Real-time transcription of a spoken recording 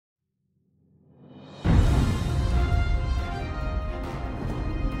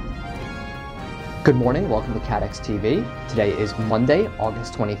Good morning, welcome to CATEX TV. Today is Monday,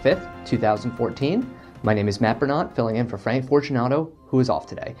 August 25th, 2014. My name is Matt Bernat, filling in for Frank Fortunato, who is off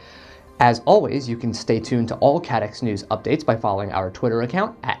today. As always, you can stay tuned to all CATEX news updates by following our Twitter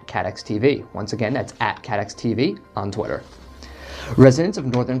account at CATEX TV. Once again, that's at CATEX TV on Twitter. Residents of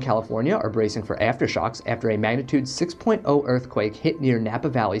Northern California are bracing for aftershocks after a magnitude 6.0 earthquake hit near Napa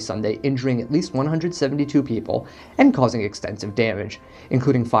Valley Sunday, injuring at least 172 people and causing extensive damage,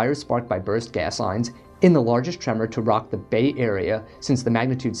 including fires sparked by burst gas lines, in the largest tremor to rock the Bay Area since the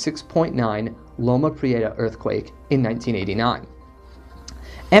magnitude 6.9 Loma Prieta earthquake in 1989.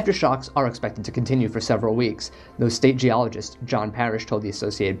 Aftershocks are expected to continue for several weeks, though state geologist John Parrish told the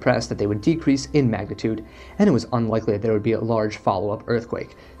Associated Press that they would decrease in magnitude, and it was unlikely that there would be a large follow-up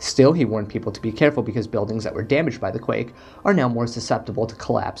earthquake. Still, he warned people to be careful because buildings that were damaged by the quake are now more susceptible to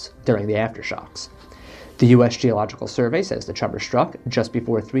collapse during the aftershocks. The U.S. Geological Survey says the tremor struck just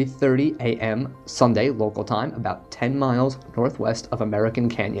before 3:30 a.m. Sunday local time, about 10 miles northwest of American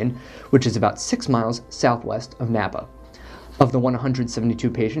Canyon, which is about 6 miles southwest of Napa. Of the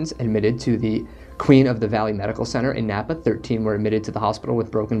 172 patients admitted to the Queen of the Valley Medical Center in Napa, 13 were admitted to the hospital with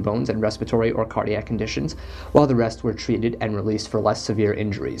broken bones and respiratory or cardiac conditions, while the rest were treated and released for less severe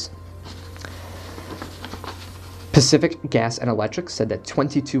injuries. Pacific Gas and Electric said that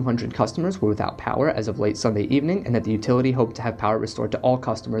 2,200 customers were without power as of late Sunday evening, and that the utility hoped to have power restored to all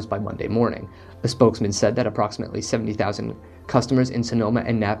customers by Monday morning. A spokesman said that approximately 70,000 customers in Sonoma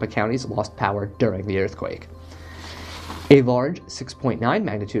and Napa counties lost power during the earthquake. A large 6.9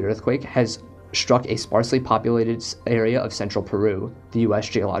 magnitude earthquake has struck a sparsely populated area of central Peru, the U.S.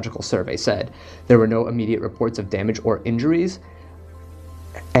 Geological Survey said. There were no immediate reports of damage or injuries,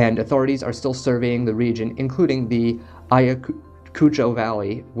 and authorities are still surveying the region, including the Ayacucho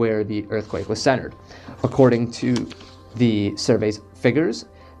Valley, where the earthquake was centered. According to the survey's figures,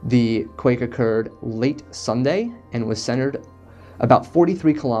 the quake occurred late Sunday and was centered about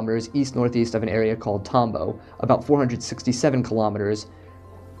 43 kilometers east-northeast of an area called Tambo, about 467 kilometers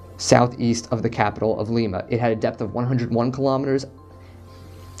southeast of the capital of Lima. It had a depth of 101 kilometers.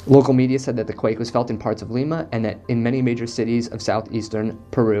 Local media said that the quake was felt in parts of Lima and that in many major cities of southeastern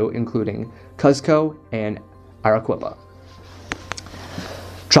Peru, including Cuzco and Arequipa.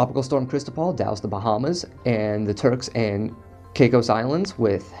 Tropical storm Cristobal doused the Bahamas and the Turks and Caicos Islands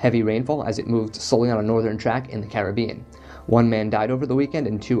with heavy rainfall as it moved slowly on a northern track in the Caribbean. One man died over the weekend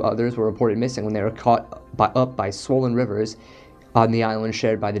and 2 others were reported missing when they were caught up by swollen rivers on the island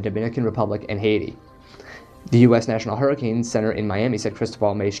shared by the Dominican Republic and Haiti. The U.S. National Hurricane Center in Miami said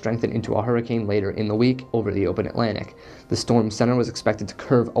Cristobal may strengthen into a hurricane later in the week over the open Atlantic. The storm center was expected to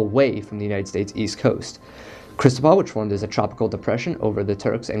curve away from the United States East Coast. Cristobal, which formed as a tropical depression over the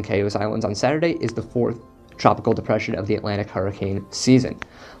Turks and Caicos Islands on Saturday, is the 4th tropical depression of the Atlantic hurricane season.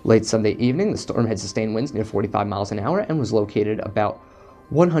 Late Sunday evening, the storm had sustained winds near 45 miles an hour and was located about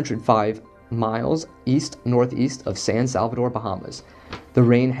 105 miles east-northeast of San Salvador, Bahamas. The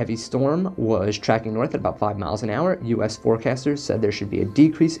rain-heavy storm was tracking north at about 5 miles an hour. U.S. forecasters said there should be a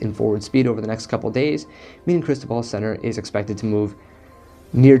decrease in forward speed over the next couple days, meaning Cristobal Center is expected to move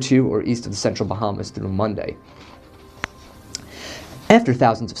near to or east of the central Bahamas through Monday. After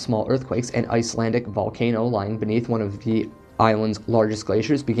thousands of small earthquakes, an Icelandic volcano lying beneath one of the island's largest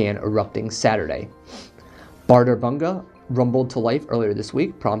glaciers began erupting Saturday. Bardarbunga rumbled to life earlier this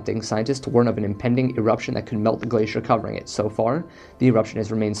week, prompting scientists to warn of an impending eruption that could melt the glacier covering it. So far, the eruption has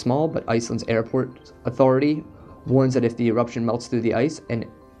remained small, but Iceland's airport authority warns that if the eruption melts through the ice, an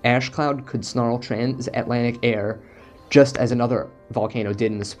ash cloud could snarl transatlantic air, just as another volcano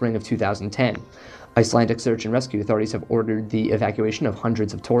did in the spring of 2010. Icelandic search and rescue authorities have ordered the evacuation of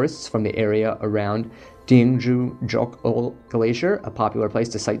hundreds of tourists from the area around Dingjujokull Glacier, a popular place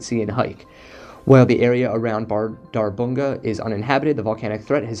to sightsee and hike. While the area around Bardarbunga is uninhabited, the volcanic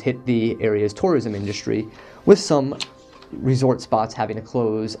threat has hit the area's tourism industry, with some resort spots having to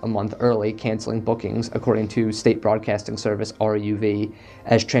close a month early, canceling bookings, according to state broadcasting service RUV,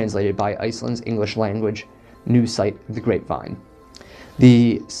 as translated by Iceland's English language news site The Grapevine.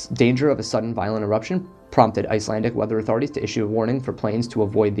 The danger of a sudden violent eruption prompted Icelandic weather authorities to issue a warning for planes to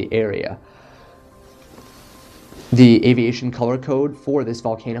avoid the area. The aviation color code for this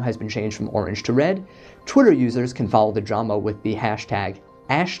volcano has been changed from orange to red. Twitter users can follow the drama with the hashtag,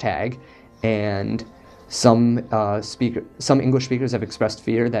 and some English speakers have expressed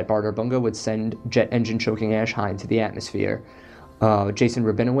fear that Bardarbunga would send jet engine choking ash high into the atmosphere. Jason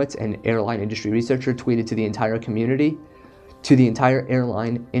Rabinowitz, an airline industry researcher, tweeted to the entire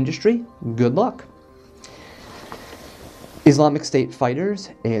airline industry, good luck. Islamic State fighters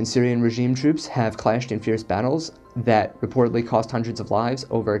and Syrian regime troops have clashed in fierce battles that reportedly cost hundreds of lives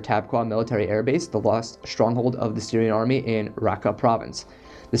over Tabqa military airbase, the lost stronghold of the Syrian army in Raqqa province.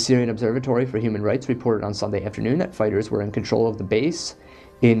 The Syrian Observatory for Human Rights reported on Sunday afternoon that fighters were in control of the base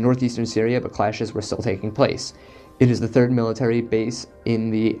in northeastern Syria, but clashes were still taking place. It is the third military base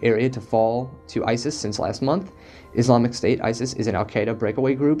in the area to fall to ISIS since last month. Islamic State, ISIS, is an al-Qaeda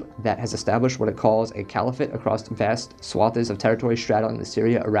breakaway group that has established what it calls a caliphate across vast swaths of territory straddling the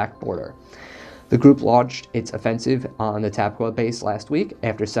Syria-Iraq border. The group launched its offensive on the Tabqa base last week.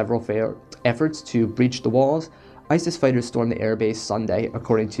 After several failed efforts to breach the walls, ISIS fighters stormed the airbase Sunday,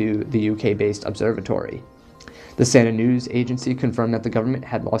 according to the UK-based observatory. The Sana news agency confirmed that the government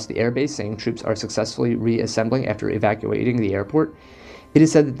had lost the airbase, saying troops are successfully reassembling after evacuating the airport. It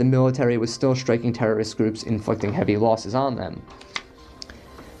is said that the military was still striking terrorist groups, inflicting heavy losses on them.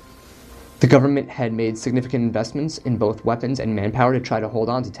 The government had made significant investments in both weapons and manpower to try to hold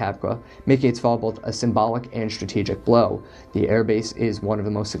on to Tabqa, making its fall both a symbolic and strategic blow. The airbase is one of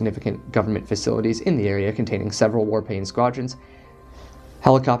the most significant government facilities in the area, containing several warplane squadrons,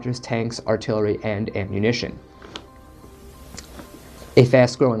 helicopters, tanks, artillery, and ammunition. A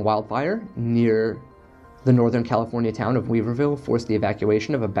fast-growing wildfire near the Northern California town of Weaverville forced the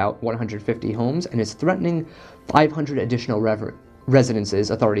evacuation of about 150 homes and is threatening 500 additional residences,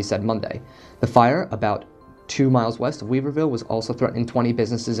 authorities said Monday. The fire, about 2 miles west of Weaverville, was also threatening 20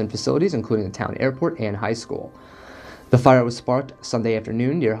 businesses and facilities, including the town airport and high school. The fire was sparked Sunday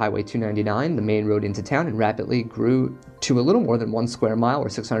afternoon near Highway 299, the main road into town, and rapidly grew to a little more than 1 square mile or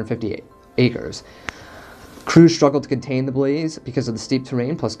 650 acres. Crews struggled to contain the blaze because of the steep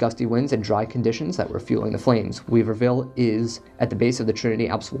terrain plus gusty winds and dry conditions that were fueling the flames. Weaverville is at the base of the Trinity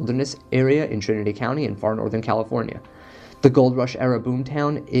Alps Wilderness area in Trinity County in far northern California. The Gold Rush era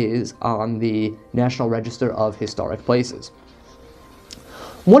boomtown is on the National Register of Historic Places.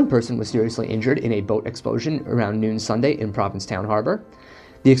 One person was seriously injured in a boat explosion around noon Sunday in Provincetown Harbor.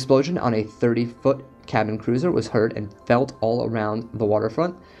 The explosion on a 30-foot cabin cruiser was heard and felt all around the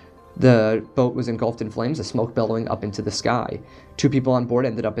waterfront. The boat was engulfed in flames, the smoke billowing up into the sky. 2 people on board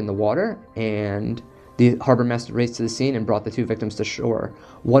ended up in the water, and the harbor master raced to the scene and brought the 2 victims to shore.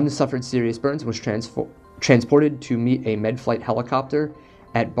 One suffered serious burns and was transported to meet a med-flight helicopter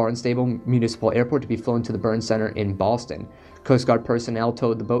at Barnstable Municipal Airport to be flown to the burn center in Boston. Coast Guard personnel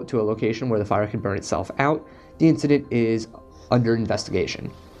towed the boat to a location where the fire could burn itself out. The incident is under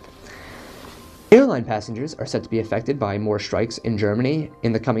investigation. Airline passengers are set to be affected by more strikes in Germany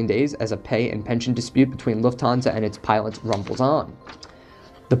in the coming days as a pay and pension dispute between Lufthansa and its pilots rumbles on.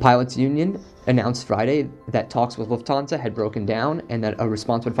 The pilots' union announced Friday that talks with Lufthansa had broken down and that a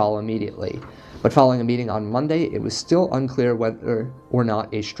response would follow immediately. But following a meeting on Monday, it was still unclear whether or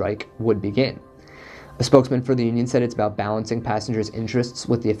not a strike would begin. A spokesman for the union said it's about balancing passengers' interests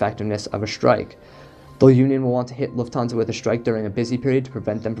with the effectiveness of a strike. The union will want to hit Lufthansa with a strike during a busy period to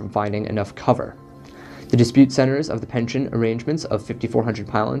prevent them from finding enough cover. The dispute centers of the pension arrangements of 5,400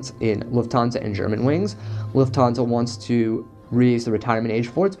 pilots in Lufthansa and German wings. Lufthansa wants to raise the retirement age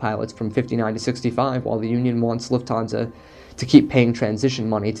for its pilots from 59 to 65, while the union wants Lufthansa to keep paying transition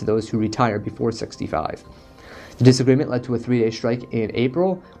money to those who retire before 65. The disagreement led to a 3-day strike in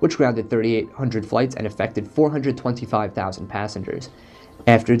April, which grounded 3,800 flights and affected 425,000 passengers.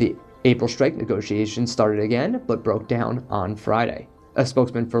 After the April strike, negotiations started again, but broke down on Friday. A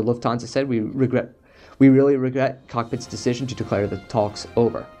spokesman for Lufthansa said, We really regret Cockpit's decision to declare the talks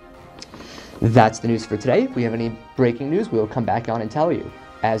over." That's the news for today. If we have any breaking news, we will come back on and tell you.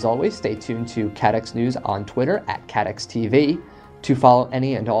 As always, stay tuned to CATEX News on Twitter at CATEX TV to follow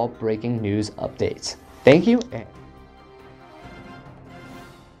any and all breaking news updates. Thank you, and